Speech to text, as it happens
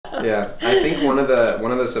Yeah, I think one of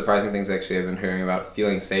the surprising things actually I've been hearing about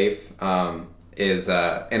feeling safe is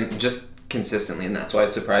and just consistently, and that's why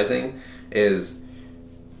it's surprising, is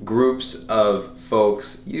groups of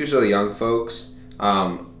folks, usually young folks,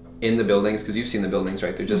 in the buildings, because you've seen the buildings,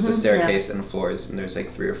 right? They're just a staircase and floors, and there's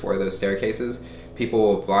like 3 or 4 of those staircases. People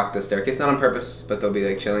will block the staircase, not on purpose, but they'll be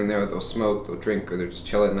like chilling there, they'll smoke, they'll drink, or they'll just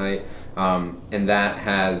chill at night. And that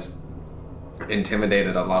has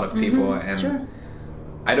intimidated a lot of people. And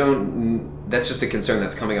that's just a concern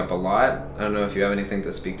that's coming up a lot. I don't know if you have anything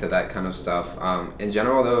to speak to that kind of stuff. In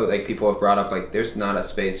general though, like people have brought up like there's not a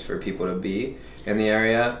space for people to be in the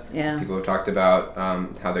area. Yeah. People have talked about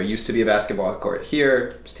how there used to be a basketball court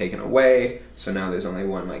here, it's taken away, so now there's only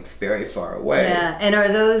one like very far away. Yeah, and are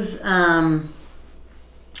those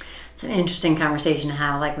it's an interesting conversation to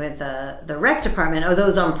have, like with the rec department. Are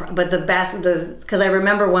those on? But the because I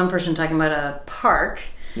remember one person talking about a park,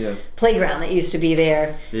 playground that used to be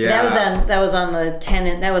there. Yeah, that was on the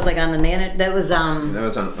tenant. That was like on the that was on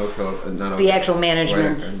Oak Hill, not the actual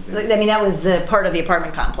management. I mean, that was the part of the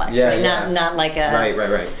apartment complex, right? Not like a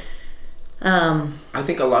right. I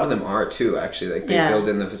think a lot of them are too, actually. Like they build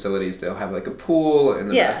in the facilities. They'll have like a pool and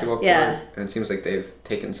the basketball court, and it seems like they've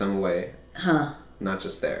taken some away. Not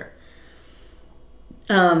just there.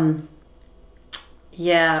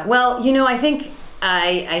 Yeah. Well, you know, I think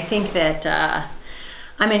that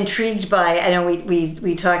I'm intrigued by. I know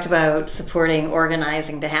we talked about supporting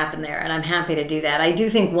organizing to happen there, and I'm happy to do that. I do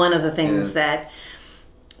think one of the things that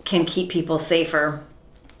can keep people safer.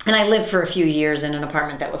 And I lived for a few years in an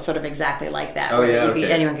apartment that was sort of exactly like that. Oh yeah,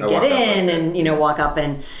 anyone could get in and walk up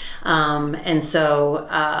and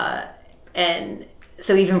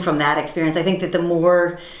so even from that experience, I think that the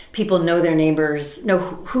more people know their neighbors, know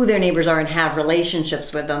who their neighbors are, and have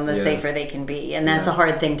relationships with them, the safer they can be. And that's a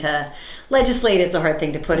hard thing to legislate. It's a hard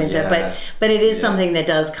thing to put into, but it is something that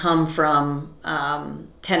does come from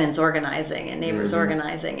tenants organizing and neighbors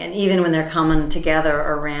organizing, and even when they're coming together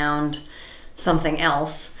around something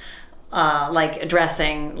else, like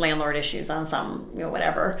addressing landlord issues on some,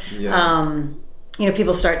 whatever.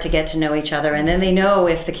 People start to get to know each other, and then they know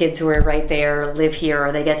if the kids who are right there live here,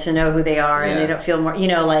 or they get to know who they are, and they don't feel more,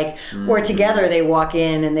 or together they walk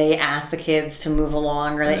in and they ask the kids to move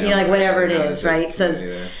along, or like whatever it is, right? So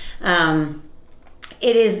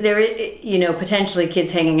it is there, potentially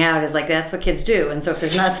kids hanging out is like, that's what kids do. And so if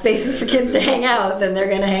there's not spaces for kids to hang out, then they're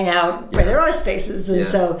going to hang out where there are spaces. And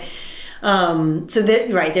there's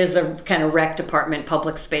the kind of rec department,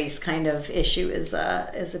 public space kind of issue is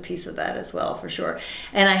a piece of that as well, for sure.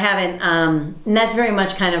 And I haven't, and that's very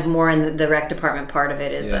much kind of more in the rec department part of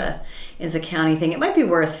it is a county thing. It might be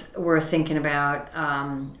worth thinking about,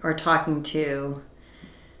 or talking to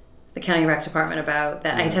the county rec department about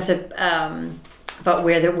that. I'd have to, about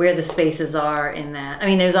where the spaces are in that. I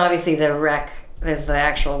mean, there's obviously the rec. There's the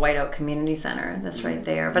actual White Oak Community Center that's right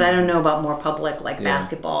there. But I don't know about more public, like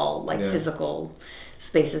basketball, like physical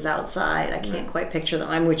spaces outside. I can't quite picture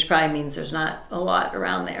them, which probably means there's not a lot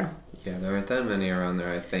around there. Yeah, there aren't that many around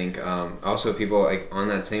there, I think. Also, people, like, on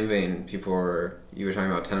that same vein, you were talking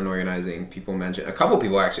about tenant organizing. People mentioned, a couple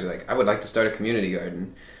people actually, like, I would like to start a community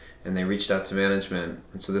garden. And they reached out to management.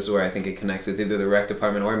 And so this is where I think it connects with either the rec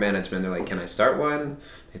department or management. They're like, can I start one?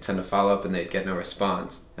 They'd send a follow-up and they'd get no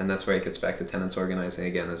response. And that's where it gets back to tenants organizing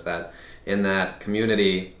again, is that in that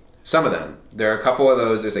community, some of them, there are a couple of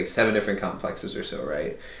those, there's like 7 different complexes or so,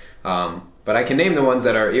 right? But I can name the ones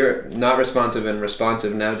that are not responsive and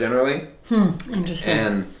responsive now generally. Interesting.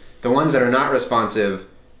 And the ones that are not responsive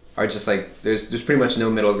are just like, there's pretty much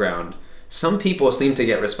no middle ground. Some people seem to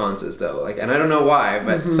get responses though, like, and I don't know why,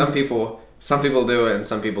 but some people do it and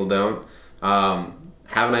some people don't.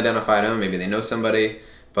 Haven't identified them, maybe they know somebody,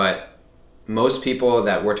 but most people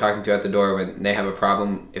that we're talking to at the door when they have a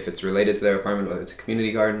problem, if it's related to their apartment, whether it's a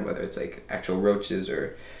community garden, whether it's like actual roaches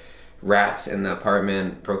or rats in the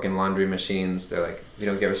apartment, broken laundry machines, they're like, we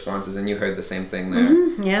don't get responses, and you heard the same thing there.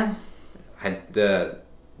 Yeah. I'm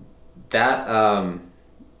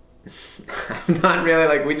not really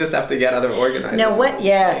like, we just have to get other organizers. No, what?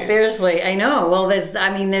 Yeah, seriously, I know. Well, there's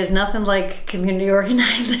nothing like community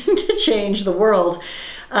organizing to change the world.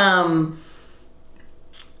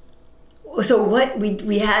 So what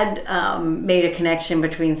we had made a connection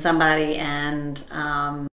between somebody and.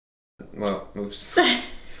 Well, oops.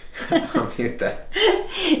 I'll mute that.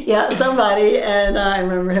 Yeah, somebody, and I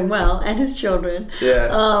remember him well, and his children.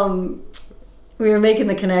 Yeah. We were making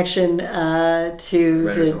the connection to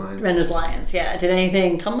the Render's Lions. Yeah. Did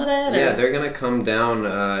anything come of that? Yeah, they're going to come down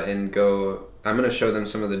and go. I'm going to show them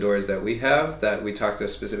some of the doors that we have that we talked to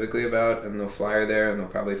specifically about, and they'll flyer there, and they'll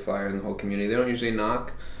probably flyer in the whole community. They don't usually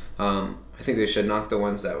knock. I I think they should knock the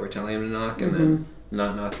ones that we're telling them to knock, and then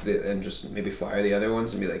not knock and just maybe flyer the other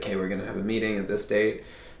ones and be like, hey, we're going to have a meeting at this date.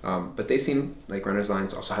 But they seem like Runners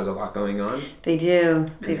Lines also has a lot going on. They do.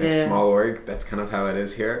 They do. A small org. That's kind of how it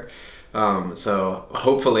is here. So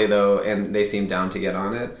hopefully, though, and they seem down to get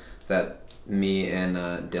on it, that me and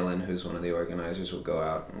Dylan, who's one of the organizers, will go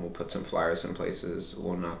out and we'll put some flyers in places.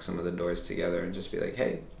 We'll knock some of the doors together and just be like,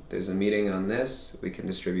 hey, there's a meeting on this. We can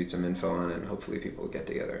distribute some info on it, and hopefully people will get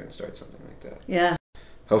together and start something like that. Yeah.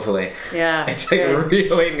 Hopefully. Yeah. It's like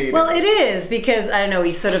really needed. Well, it is, because I don't know,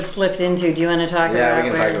 we sort of slipped into, do you want to talk about we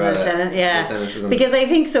can talk about tenant? Yeah. Because I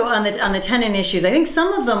think so on the tenant issues, I think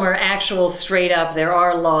some of them are actual straight up, there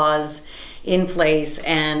are laws in place,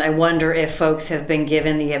 and I wonder if folks have been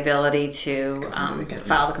given the ability to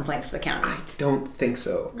file the complaints to the county. I don't think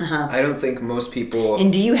so. I don't think most people...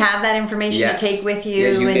 And do you have that information to take with you?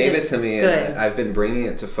 Yeah, you gave it to me, and I've been bringing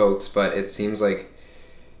it to folks, but it seems like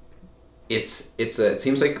it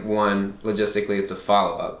seems like one, logistically, it's a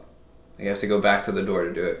follow-up. You have to go back to the door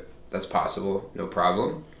to do it. That's possible, no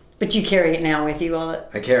problem. But you carry it now with you all the...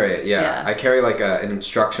 I carry it, yeah. I carry like an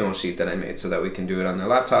instructional sheet that I made so that we can do it on their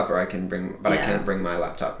laptop, or I can bring, but I can't bring my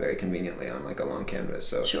laptop very conveniently on like a long canvas.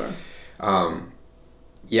 So sure.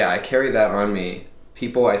 Yeah, I carry that on me.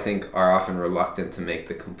 People, I think, are often reluctant to make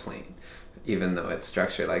the complaint, even though it's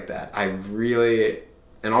structured like that. I really,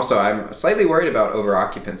 and also I'm slightly worried about over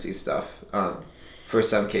occupancy stuff. For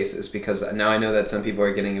some cases, because now I know that some people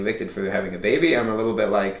are getting evicted for having a baby. I'm a little bit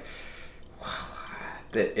like,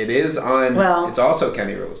 that it is on, it's also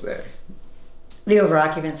county rules there. The over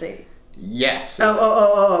occupancy. Yes.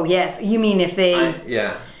 Oh, yes. You mean if they...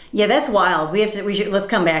 Yeah, that's wild. Let's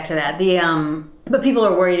come back to that. But people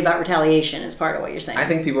are worried about retaliation is part of what you're saying. I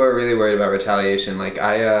think people are really worried about retaliation. Like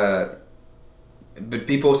but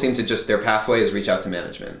people seem to just, their pathway is reach out to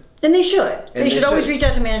management. And they should. They should always reach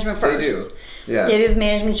out to management first. They do. Yeah. It is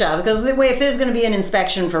management's job, because if there's going to be an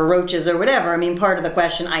inspection for roaches or whatever, I mean, part of the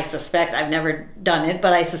question, I suspect, I've never done it,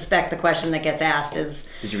 but I suspect the question that gets asked is,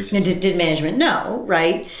 did management know,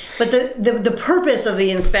 right? But the purpose of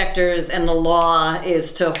the inspectors and the law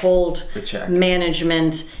is to hold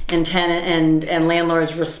management and tenant and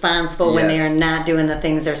landlords responsible when they are not doing the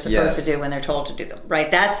things they're supposed to do when they're told to do them,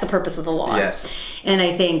 right? That's the purpose of the law. Yes. And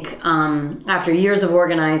I think after years of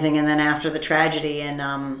organizing, and then after the tragedy in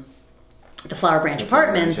the Flower Branch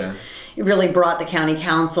Apartments, it really brought the county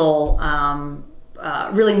council,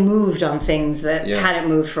 really moved on things that hadn't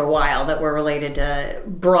moved for a while, that were related to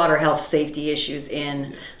broader health safety issues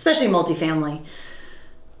in especially multifamily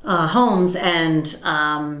homes, and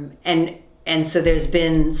so there's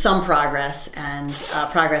been some progress, and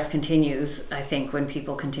progress continues, I think, when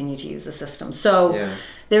people continue to use the system. So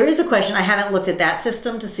there is a question. I haven't looked at that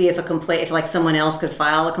system to see if if like someone else could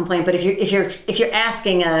file a complaint. But if you're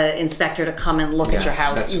asking an inspector to come and look at your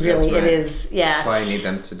house, it is. That's why I need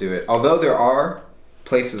them to do it. Although there are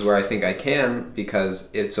places where I think I can, because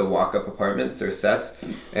it's a walk-up apartment. There's sets,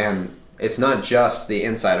 and it's not just the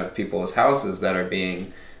inside of people's houses that are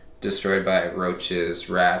being destroyed by roaches,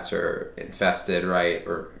 rats, or infested, right?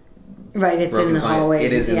 It's in the hallways.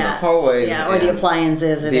 It is in the hallways. Yeah, or the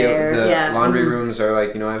appliances are there. The laundry rooms are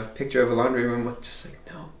like, I have a picture of a laundry room with just like,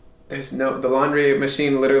 the laundry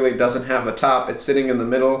machine literally doesn't have a top. It's sitting in the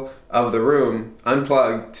middle of the room,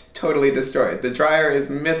 unplugged, totally destroyed. The dryer is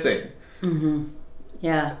missing. Mm-hmm.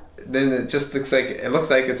 Yeah. Then it just looks like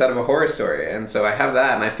it's out of a horror story. And so I have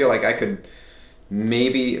that, and I feel like I could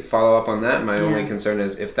maybe follow up on that. My only concern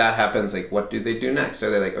is, if that happens, like, what do they do next? Are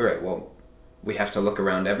they like, all right, well, we have to look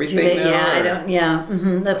around everything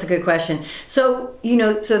now? That's a good question. So,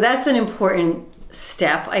 so that's an important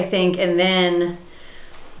step, I think. And then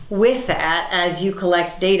with that, as you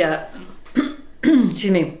collect data,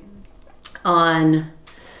 excuse me, on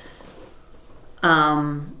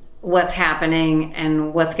what's happening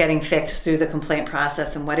and what's getting fixed through the complaint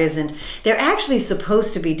process and what isn't, they're actually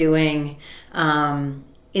supposed to be doing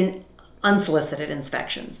in unsolicited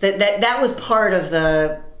inspections. That was part of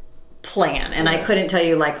the plan, and I couldn't tell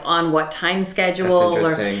you like on what time schedule,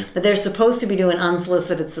 but they're supposed to be doing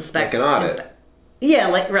unsolicited like an audit.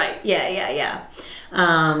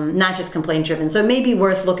 Not just complaint driven. So it may be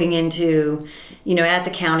worth looking into, at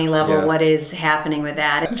the county level, what is happening with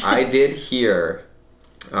that. I did hear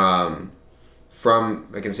from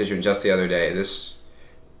a constituent just the other day. This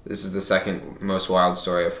is the second most wild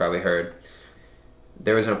story I've probably heard.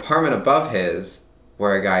 There was an apartment above his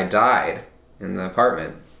where a guy died in the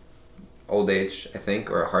apartment. Old age, I think,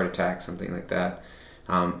 or a heart attack, something like that.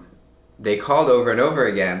 They called over and over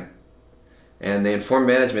again, and they informed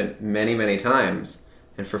management many, many times.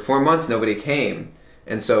 And for 4 months, nobody came.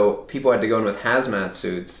 And so people had to go in with hazmat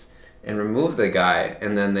suits and remove the guy,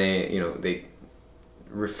 and then they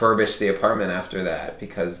refurbished the apartment after that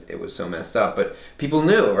because it was so messed up. But people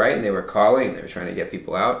knew, right? And they were calling, they were trying to get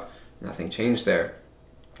people out. Nothing changed there.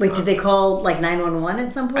 Wait, did they call like 911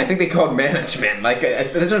 at some point? I think they called management. Like,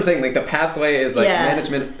 that's what I'm saying. Like, the pathway is like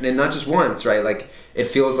management, and not just once, right? Like, it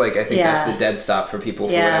feels like, I think that's the dead stop for people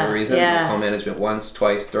for whatever reason. They'll call management once,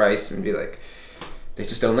 twice, thrice, and be like, they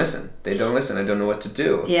just don't listen. They don't listen. I don't know what to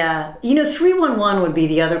do. Yeah. 311 would be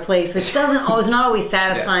the other place, which was not always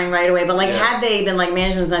satisfying right away. But, like, had they been like,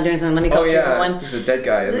 management's not doing something, let me call 311. There's a dead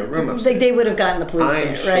guy in the room upstairs. Like, they would have gotten the police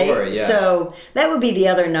there, right? Sure, yeah. So that would be the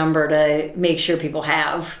other number to make sure people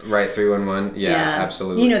have. Right, 311. Yeah,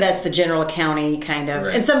 absolutely. That's the general county kind of.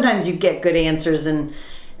 Right. And sometimes you get good answers, and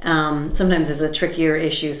sometimes it's a trickier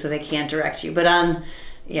issue, so they can't direct you. But on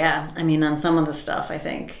some of the stuff, I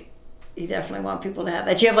think you definitely want people to have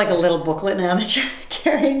that. You have like a little booklet now that you're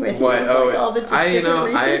carrying with you. What? Like all the different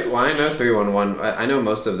resources. I know 311. I know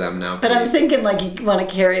most of them now. But I'm thinking like you want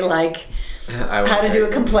to carry like how to do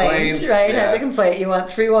a complaint, right? How to complaint. You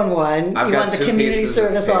want 311. You want the community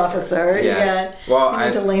service officer. Yes. I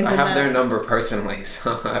have their that. number personally,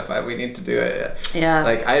 so we need to do it. Yeah.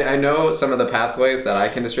 Like I know some of the pathways that I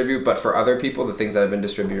can distribute, but for other people, the things that have been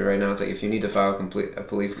distributed right now, it's like if you need to file a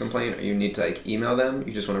police complaint or you need to like email them,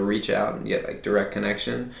 you just want to reach out and get like direct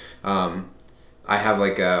connection. I have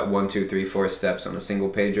like a 1, 2, 3, 4 steps on a single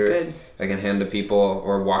pager. Good. I can hand to people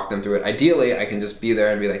or walk them through it. Ideally, I can just be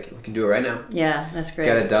there and be like, we can do it right now. Yeah, that's great.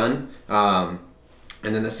 Get it done. And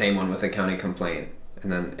then the same one with a county complaint.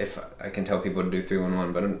 And then if I can tell people to do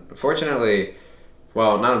 311. But unfortunately,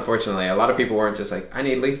 not unfortunately, a lot of people weren't just like, I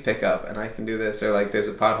need leaf pickup and I can do this. Or like, there's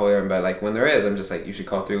a pothole here. But like when there is, I'm just like, you should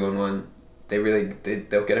call 311.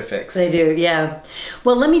 They'll get it fixed. They do, yeah.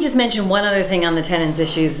 Well, let me just mention one other thing on the tenants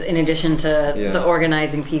issues in addition to the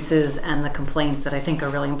organizing pieces and the complaints that I think are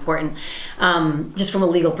really important. Just from a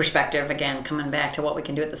legal perspective, again, coming back to what we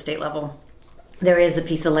can do at the state level, there is a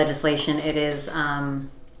piece of legislation. It is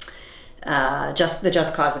just the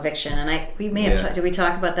just cause eviction, and we may have did we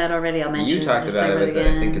talk about that already? I'll mention. You talked about it with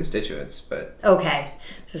I think constituents, but okay,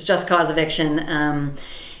 so it's just cause eviction.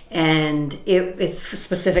 And it's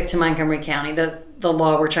specific to Montgomery County. The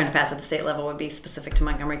law we're trying to pass at the state level would be specific to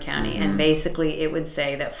Montgomery County. And basically it would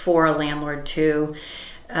say that for a landlord to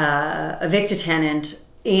evict a tenant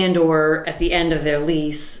and or at the end of their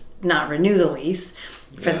lease, not renew the lease,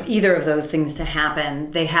 for either of those things to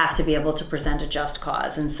happen, they have to be able to present a just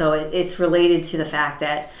cause. And so it's related to the fact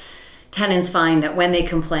that tenants find that when they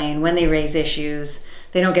complain, when they raise issues,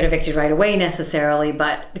 they don't get evicted right away necessarily,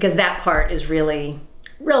 but because that part is really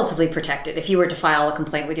relatively protected. If you were to file a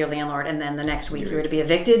complaint with your landlord and then the next week you were to be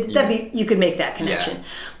evicted, you could make that connection. Yeah.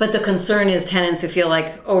 But the concern is tenants who feel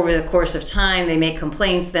like over the course of time they make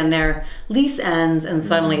complaints, then their lease ends and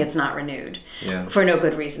suddenly it's not renewed for no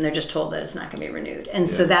good reason. They're just told that it's not going to be renewed. And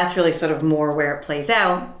so that's really sort of more where it plays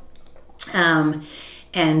out.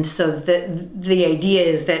 And so the idea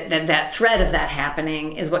is that threat of that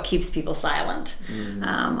happening is what keeps people silent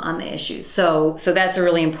on the issues. So that's a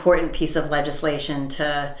really important piece of legislation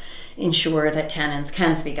to ensure that tenants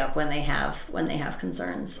can speak up when they have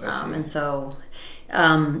concerns. And so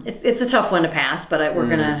it's a tough one to pass, but we're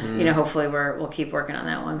gonna hopefully we'll keep working on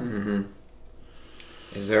that one.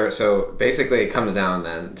 So basically it comes down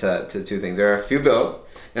then to two things. There are a few bills.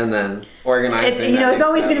 And then organizing. It's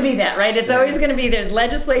always going to be that, right? It's always going to be there's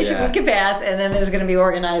legislation we can pass, and then there's going to be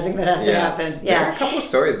organizing that has to happen. Yeah. There are a couple of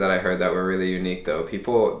stories that I heard that were really unique, though.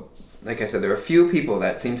 People, like I said, there are a few people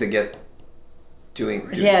that seem to get doing.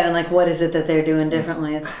 Yeah, and like, what is it that they're doing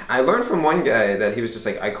differently? I learned from one guy that he was just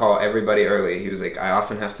like, I call everybody early. He was like, I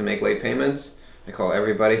often have to make late payments. I call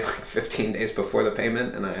everybody like 15 days before the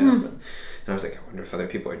payment, and I ask them. And I was like, I wonder if other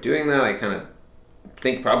people are doing that. I kind of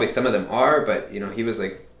think probably some of them are, but he was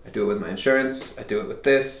like, I do it with my insurance, I do it with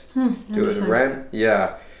this, do it with rent.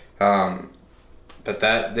 Yeah. But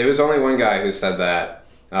there was only one guy who said that.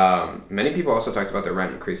 Many people also talked about their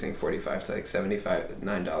rent increasing $45 to like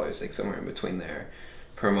 $9, like somewhere in between there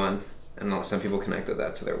per month. And some people connected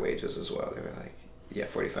that to their wages as well. They were like, yeah,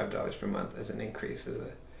 $45 per month as an increase.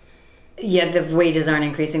 Yeah, the wages aren't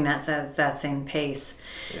increasing that same pace.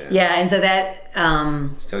 Yeah, and so that...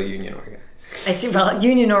 Still union organized. I see. Well,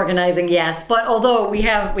 union organizing, yes, but although we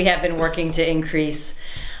have been working to increase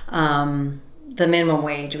the minimum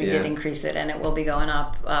wage, we did increase it, and it will be going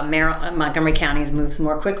up. Montgomery County's moves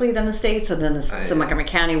more quickly than the state, so Montgomery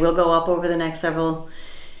County will go up over the next several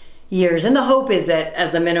years. And the hope is that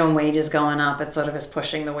as the minimum wage is going up, it sort of is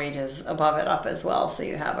pushing the wages above it up as well, so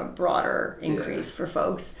you have a broader increase for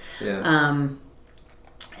folks. Yeah.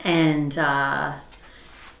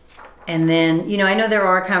 And then, you know, I know there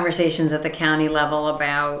are conversations at the county level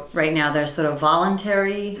about, right now there's sort of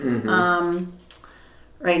voluntary,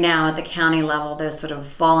 right now at the county level, there's sort of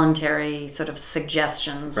voluntary sort of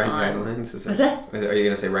suggestions Rent on... guidelines? Is that? Are you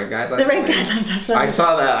going to say rent guidelines? The rent guidelines, that's what I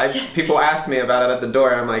saw that. People asked me about it at the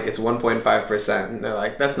door, and I'm like, it's 1.5%. And they're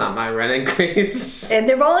like, that's not my rent increase. And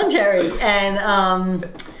they're voluntary. And,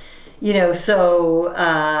 you know, so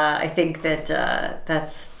I think that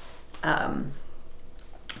that's...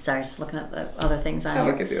 sorry, just looking at the other things on here.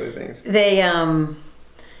 Look at the other things. They,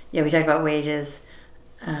 yeah, we talked about wages.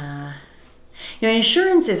 You know,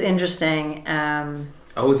 insurance is interesting.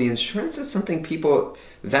 Oh, the insurance is something people...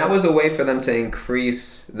 That was a way for them to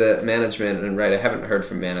increase the management. And right, I haven't heard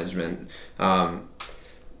from management.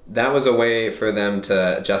 That was a way for them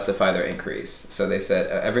to justify their increase. So they said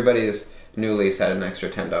everybody's new lease had an extra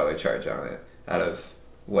 $10 charge on it out of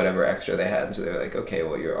whatever extra they had. And so they were like, okay,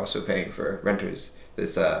 well, you're also paying for renters.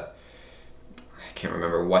 This, I can't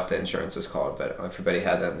remember what the insurance was called, but everybody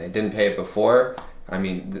had them. They didn't pay it before. I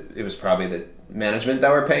mean, it was probably the management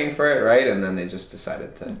that were paying for it, right? And then they just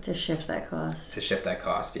decided to shift that cost. To shift that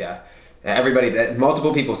cost, yeah. Everybody,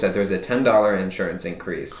 multiple people said there's a $10 insurance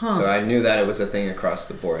increase. Huh. So I knew that it was a thing across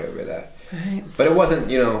the board over that. Right. But it wasn't,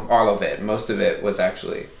 you know, all of it. Most of it was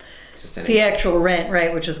actually just the actual rent,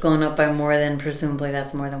 right, which was going up by more than, presumably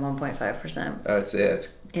that's more than 1.5%. It's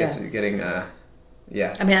getting,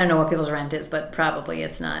 yeah. I mean, I don't know what people's rent is, but probably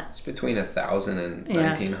it's not. It's between 1,000 and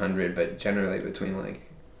 1,900, but generally between like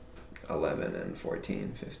 11 and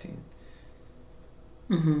 14, 15.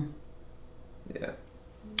 Mm-hmm. Yeah.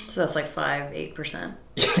 So that's like 5-8%.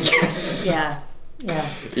 Yes. Yeah. Yeah.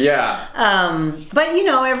 Yeah. But you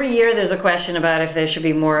know, every year there's a question about if there should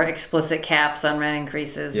be more explicit caps on rent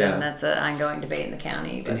increases, and that's an ongoing debate in the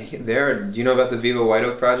county. But. Do you know about the Viva White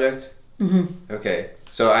Oak project? Mm-hmm. Okay.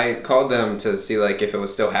 So I called them to see like if it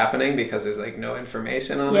was still happening because there's like no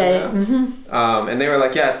information on it. Yeah. Mm-hmm. And they were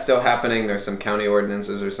like, yeah, it's still happening. There's some county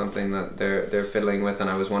ordinances or something that they're fiddling with, and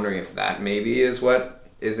I was wondering if that maybe is what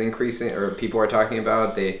is increasing or people are talking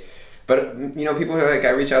about. But you know, people are like, I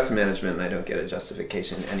reach out to management and I don't get a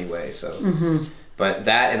justification anyway. So, but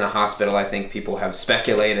that in a hospital, I think people have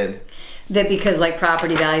speculated that because like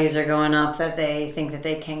property values are going up, that they think that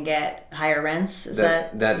they can get higher rents. Is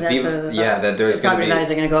that Viva, sort of the yeah, that there's going to be property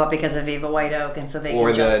values are going to go up because of Viva White Oak, and so they or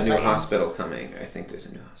can justify the new hospital coming. I think there's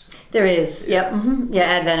a new hospital. There is. Yeah. Yep. Mm-hmm. Yeah.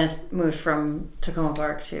 Adventist moved from Tacoma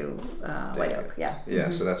Park to White Oak. Yeah. Yeah.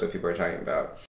 So that's what people are talking about.